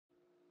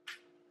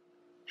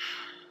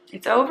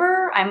It's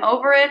over. I'm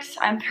over it.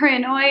 I'm very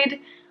annoyed.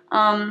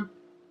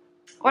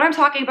 What I'm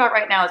talking about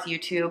right now is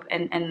YouTube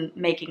and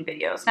making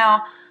videos.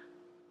 Now,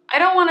 I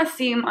don't want to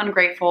seem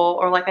ungrateful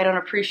or like I don't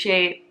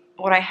appreciate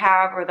what I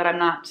have or that I'm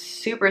not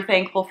super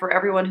thankful for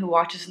everyone who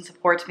watches and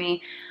supports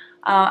me.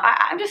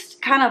 I'm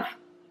just kind of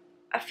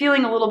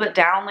feeling a little bit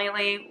down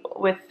lately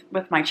with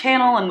my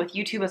channel and with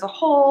YouTube as a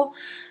whole,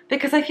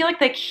 because I feel like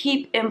they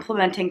keep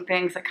implementing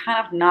things that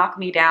kind of knock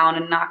me down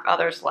and knock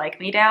others like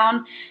me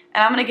down.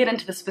 And I'm going to get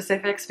into the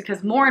specifics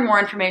because more and more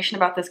information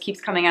about this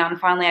keeps coming out,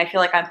 and finally I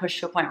feel like I'm pushed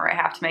to a point where I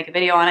have to make a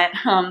video on it.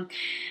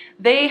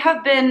 They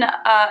have been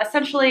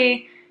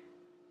essentially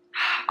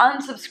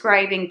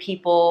unsubscribing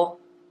people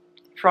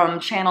from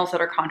channels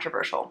that are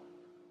controversial.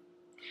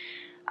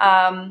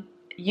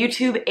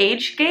 YouTube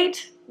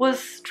AgeGate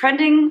was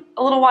trending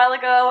a little while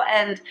ago,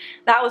 and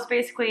that was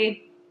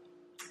basically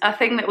a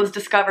thing that was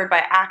discovered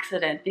by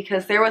accident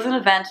because there was an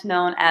event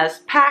known as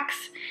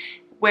PAX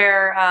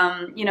where,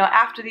 you know,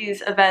 after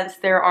these events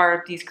there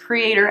are these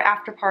creator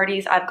after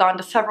parties. I've gone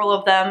to several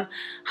of them.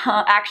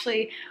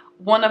 Actually,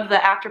 one of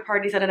the after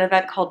parties at an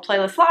event called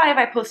Playlist Live,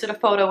 I posted a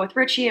photo with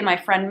Richie and my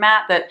friend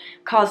Matt that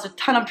caused a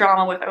ton of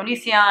drama with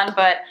Onision,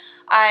 but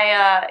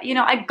you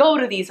know, I go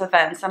to these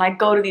events and I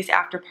go to these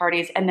after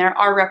parties, and there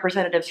are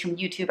representatives from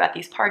YouTube at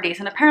these parties.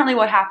 And apparently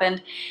what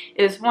happened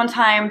is one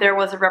time there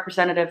was a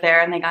representative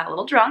there and they got a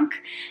little drunk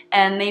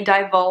and they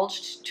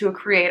divulged to a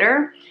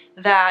creator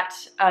that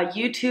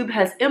YouTube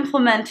has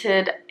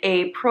implemented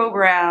a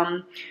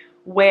program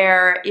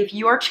where if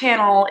your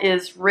channel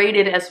is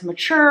rated as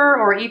mature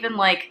or even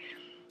like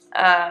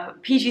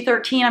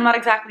PG-13, I'm not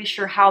exactly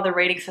sure how the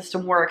rating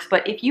system works,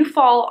 but if you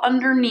fall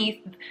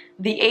underneath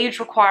the age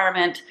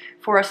requirement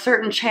for a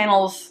certain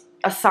channel's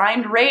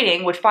assigned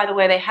rating, which by the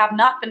way they have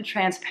not been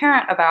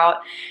transparent about,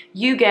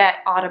 you get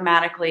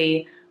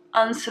automatically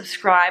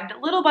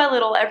unsubscribed. Little by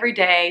little every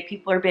day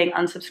people are being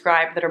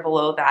unsubscribed that are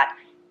below that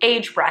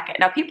age bracket.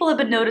 Now, people have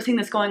been noticing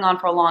this going on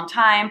for a long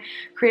time.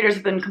 Creators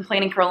have been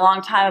complaining for a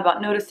long time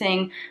about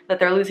noticing that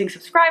they're losing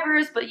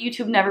subscribers, but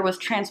YouTube never was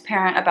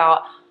transparent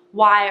about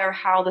why or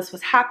how this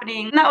was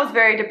happening. And that was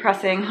very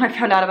depressing when I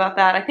found out about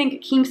that. I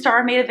think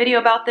Keemstar made a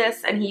video about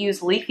this and he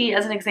used Leafy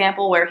as an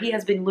example where he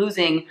has been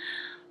losing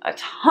a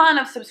ton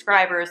of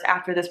subscribers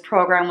after this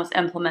program was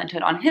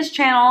implemented on his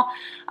channel.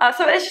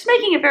 So it's just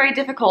making it very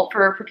difficult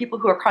for people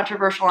who are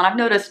controversial, and I've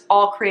noticed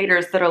all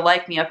creators that are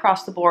like me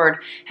across the board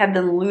have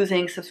been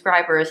losing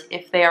subscribers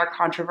if they are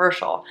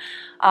controversial.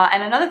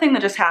 And another thing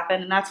that just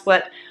happened, and that's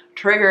what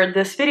triggered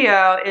this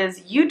video, is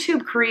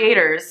YouTube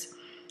creators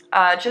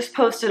just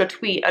posted a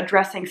tweet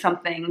addressing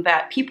something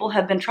that people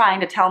have been trying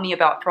to tell me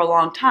about for a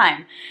long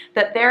time,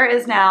 that there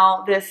is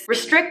now this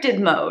restricted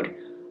mode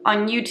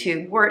on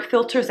YouTube where it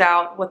filters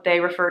out what they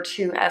refer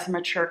to as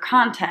mature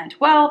content.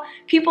 Well,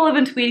 people have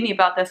been tweeting me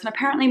about this, and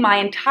apparently my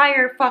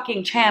entire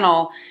fucking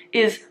channel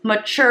is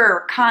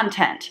mature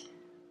content.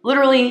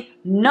 Literally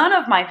none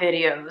of my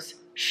videos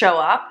show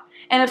up,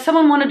 and if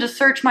someone wanted to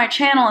search my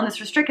channel in this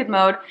restricted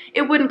mode,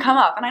 it wouldn't come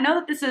up. And I know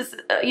that this is,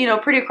 you know,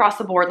 pretty across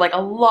the board, like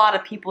a lot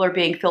of people are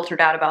being filtered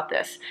out about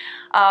this.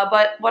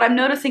 But what I'm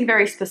noticing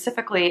very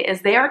specifically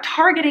is they are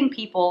targeting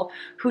people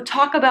who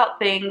talk about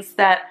things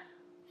that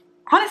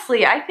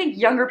honestly, I think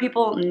younger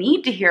people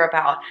need to hear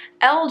about.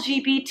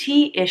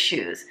 LGBT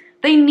issues,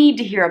 they need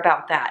to hear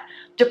about that.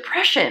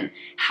 Depression,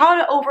 how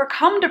to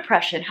overcome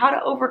depression, how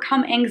to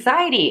overcome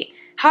anxiety,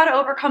 how to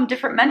overcome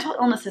different mental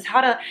illnesses, how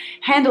to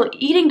handle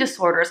eating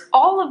disorders.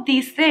 All of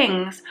these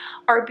things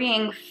are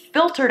being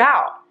filtered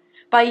out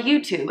by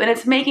YouTube, and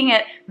it's making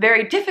it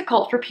very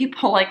difficult for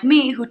people like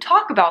me who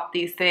talk about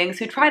these things,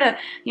 who try to,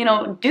 you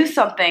know, do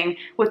something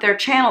with their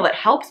channel that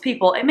helps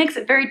people. It makes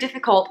it very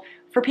difficult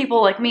for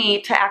people like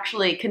me to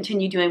actually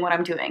continue doing what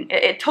I'm doing.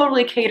 It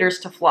totally caters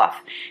to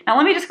fluff. Now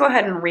let me just go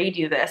ahead and read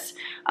you this.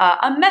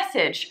 A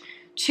message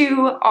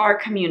to our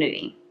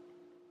community.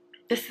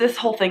 This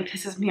whole thing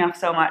pisses me off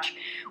so much.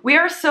 We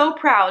are so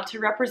proud to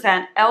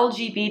represent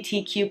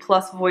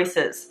LGBTQ+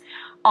 voices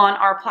on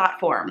our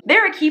platform.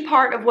 They're a key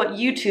part of what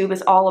YouTube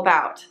is all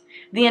about.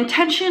 The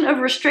intention of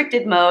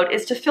restricted mode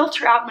is to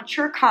filter out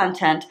mature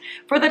content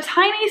for the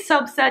tiny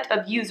subset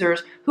of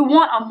users who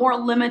want a more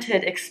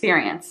limited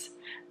experience.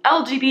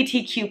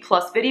 LGBTQ+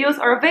 videos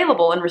are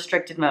available in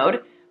restricted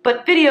mode,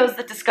 but videos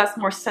that discuss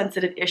more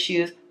sensitive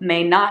issues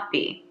may not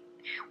be.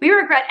 We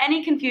regret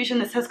any confusion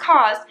this has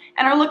caused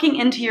and are looking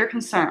into your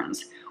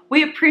concerns.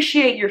 We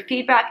appreciate your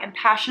feedback and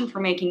passion for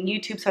making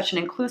YouTube such an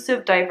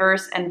inclusive,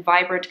 diverse, and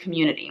vibrant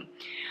community.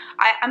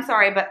 I'm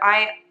sorry, but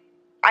I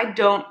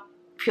don't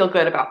feel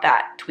good about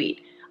that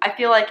tweet. I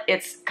feel like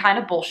it's kind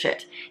of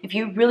bullshit. If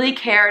you really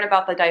cared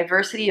about the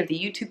diversity of the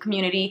YouTube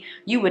community,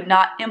 you would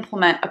not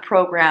implement a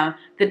program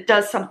that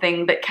does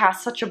something that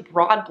casts such a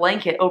broad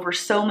blanket over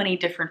so many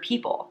different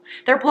people.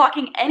 They're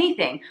blocking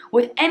anything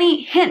with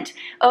any hint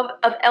of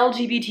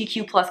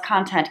LGBTQ+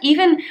 content,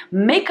 even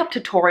makeup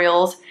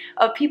tutorials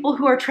of people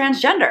who are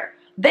transgender.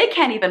 They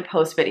can't even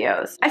post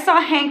videos. I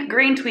saw Hank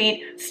Green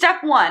tweet,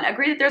 step 1,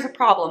 agree that there's a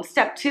problem.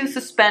 Step 2,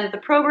 suspend the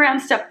program.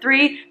 Step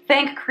 3,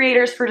 thank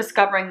creators for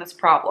discovering this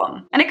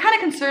problem. And it kind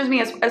of concerns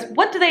me as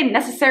what do they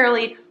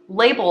necessarily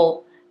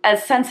label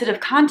as sensitive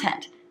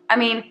content? I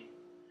mean,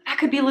 that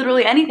could be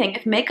literally anything.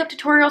 If makeup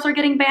tutorials are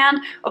getting banned,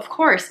 of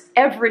course,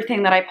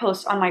 everything that I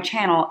post on my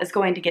channel is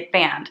going to get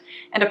banned.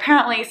 And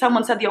apparently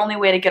someone said the only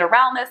way to get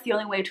around this, the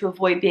only way to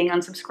avoid being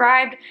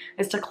unsubscribed,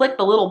 is to click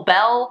the little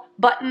bell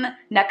button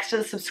next to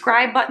the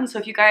subscribe button. So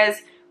if you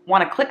guys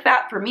want to click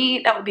that, for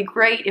me, that would be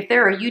great. If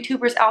there are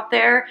YouTubers out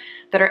there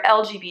that are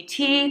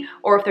LGBT,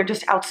 or if they're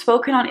just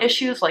outspoken on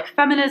issues like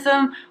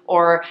feminism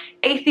or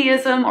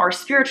atheism or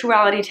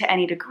spirituality to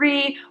any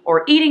degree,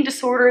 or eating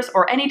disorders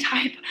or any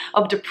type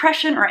of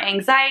depression or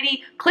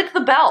anxiety, click the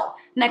bell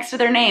next to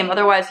their name.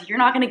 Otherwise, you're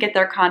not going to get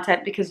their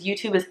content because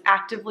YouTube is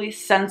actively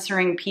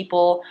censoring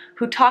people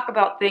who talk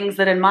about things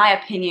that, in my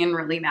opinion,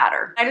 really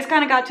matter. I just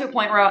kind of got to a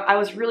point where I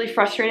was really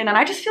frustrated and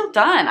I just feel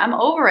done. I'm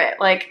over it.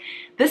 Like,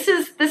 this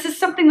is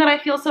something that I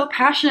feel so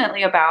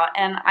passionately about,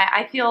 and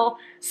I feel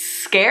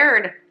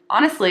scared,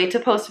 honestly, to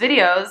post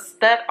videos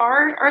that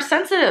are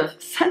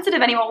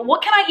sensitive anymore.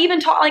 What can I even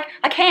talk? Like,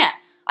 I can't.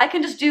 I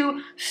can just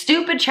do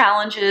stupid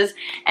challenges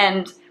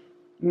and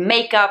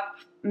make up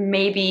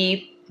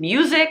maybe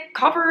music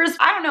covers.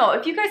 I don't know.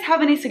 If you guys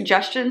have any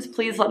suggestions,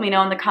 please let me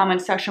know in the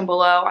comments section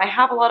below. I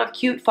have a lot of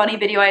cute, funny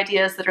video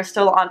ideas that are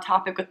still on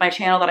topic with my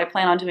channel that I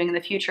plan on doing in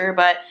the future,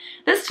 but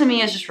this to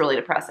me is just really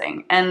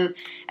depressing. And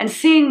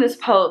seeing this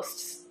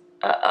posts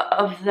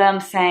of them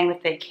saying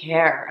that they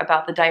care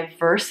about the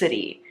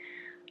diversity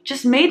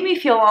just made me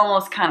feel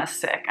almost kind of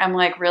sick. I'm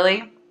like,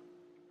 really?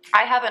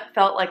 I haven't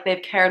felt like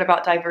they've cared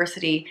about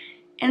diversity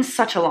in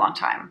such a long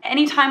time.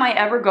 Anytime I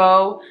ever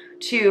go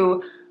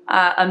to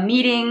a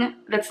meeting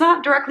that's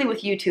not directly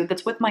with YouTube,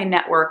 that's with my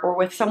network or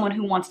with someone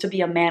who wants to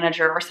be a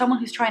manager or someone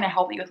who's trying to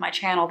help me with my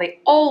channel,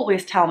 they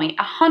always tell me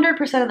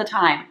 100% of the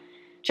time,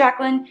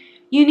 Jacqueline,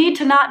 you need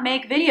to not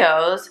make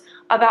videos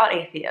about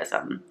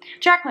atheism.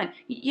 Jacqueline,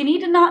 you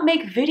need to not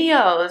make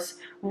videos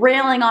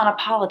railing on a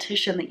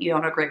politician that you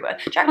don't agree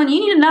with. Jacqueline, you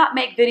need to not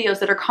make videos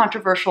that are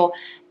controversial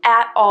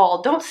at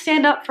all. Don't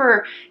stand up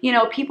for, you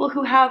know, people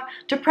who have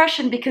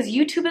depression, because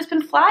YouTube has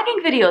been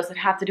flagging videos that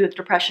have to do with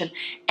depression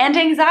and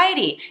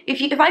anxiety.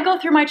 If I go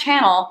through my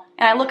channel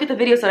and I look at the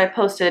videos that I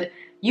posted,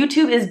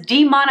 YouTube is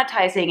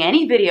demonetizing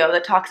any video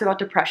that talks about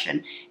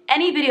depression,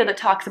 any video that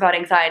talks about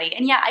anxiety.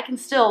 And yeah, I can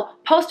still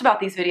post about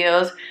these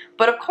videos,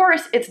 but of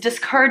course it's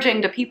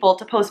discouraging to people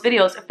to post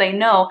videos if they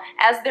know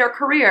as their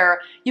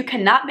career you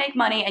cannot make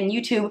money, and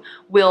YouTube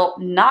will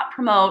not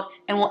promote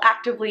and will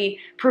actively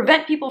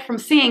prevent people from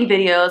seeing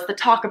videos that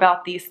talk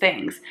about these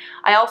things.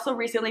 I also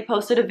recently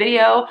posted a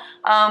video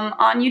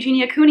on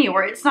Eugenia Cooney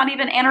where it's not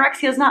even,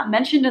 anorexia is not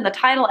mentioned in the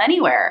title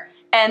anywhere,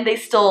 and they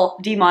still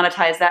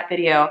demonetized that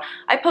video.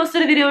 I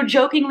posted a video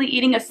jokingly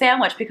eating a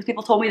sandwich because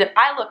people told me that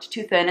I looked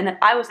too thin and that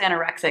I was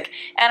anorexic.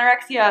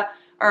 Anorexia,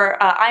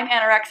 or I'm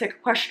anorexic ?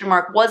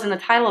 Was in the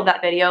title of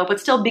that video, but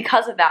still,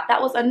 because of that,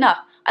 that was enough.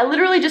 I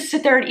literally just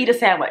sit there and eat a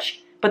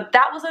sandwich. But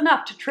that was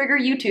enough to trigger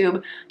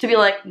YouTube to be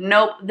like,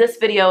 nope, this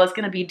video is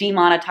gonna be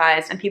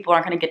demonetized and people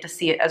aren't gonna get to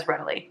see it as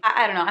readily.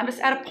 I don't know, I'm just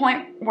at a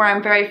point where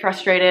I'm very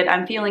frustrated.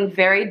 I'm feeling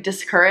very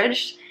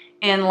discouraged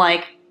in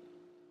like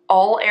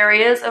all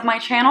areas of my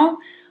channel.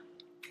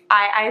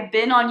 I've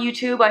been on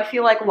YouTube, I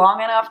feel like, long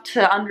enough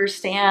to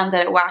understand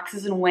that it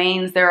waxes and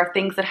wanes. There are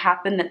things that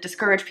happen that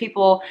discourage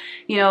people.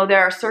 You know, there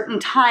are certain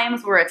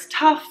times where it's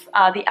tough,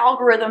 the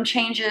algorithm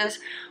changes,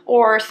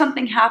 or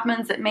something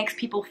happens that makes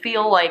people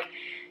feel like,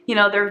 you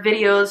know, their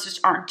videos just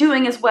aren't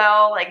doing as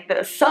well, like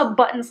the sub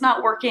button's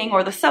not working,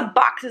 or the sub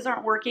boxes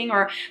aren't working,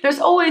 or there's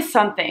always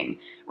something,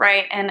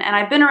 right? And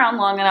I've been around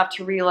long enough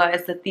to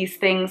realize that these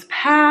things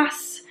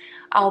pass.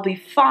 I'll be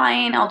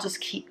fine, I'll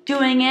just keep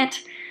doing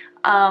it.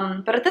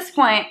 But at this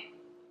point,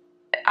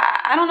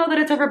 I don't know that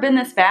it's ever been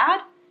this bad.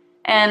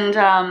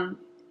 And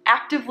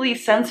actively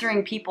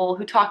censoring people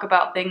who talk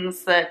about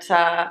things that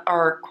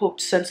are, quote,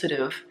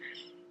 sensitive,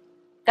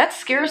 that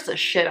scares the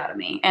shit out of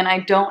me. And I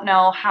don't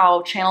know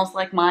how channels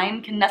like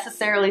mine can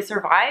necessarily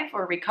survive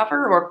or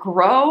recover or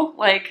grow.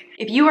 Like,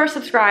 if you are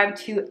subscribed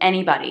to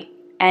anybody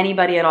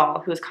at all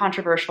who is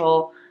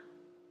controversial,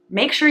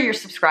 make sure you're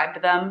subscribed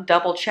to them,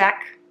 double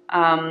check.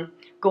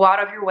 Go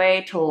out of your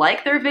way to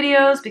like their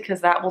videos,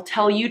 because that will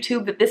tell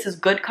YouTube that this is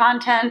good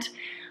content.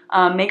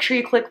 Make sure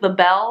you click the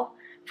bell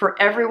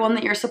for everyone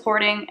that you're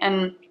supporting,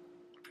 and,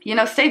 you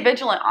know, stay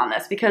vigilant on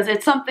this, because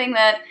it's something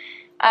that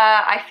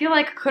I feel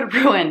like could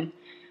ruin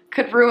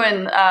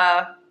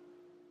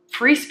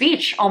free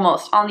speech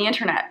almost on the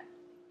internet,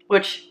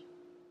 which,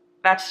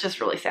 that's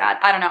just really sad.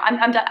 I don't know.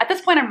 I'm done. At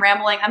this point, I'm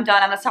rambling. I'm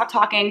done. I'm gonna stop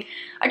talking.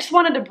 I just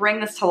wanted to bring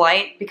this to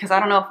light because I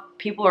don't know if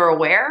people are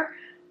aware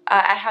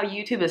at how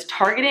YouTube is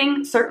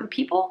targeting certain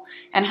people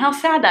and how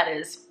sad that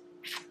is.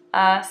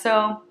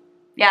 So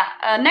yeah,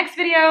 next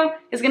video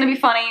is gonna be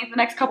funny. The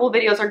next couple of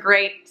videos are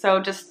great.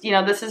 So just, you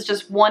know, this is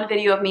just one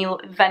video of me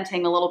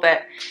venting a little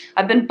bit.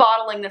 I've been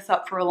bottling this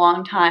up for a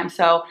long time.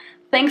 So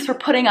thanks for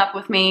putting up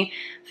with me.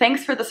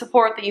 Thanks for the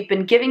support that you've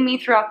been giving me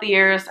throughout the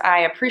years. I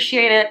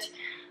appreciate it.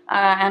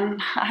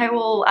 And I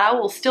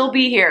will still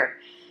be here.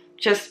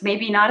 Just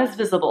maybe not as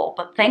visible,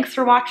 but thanks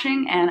for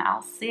watching, and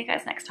I'll see you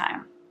guys next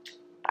time.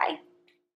 Bye.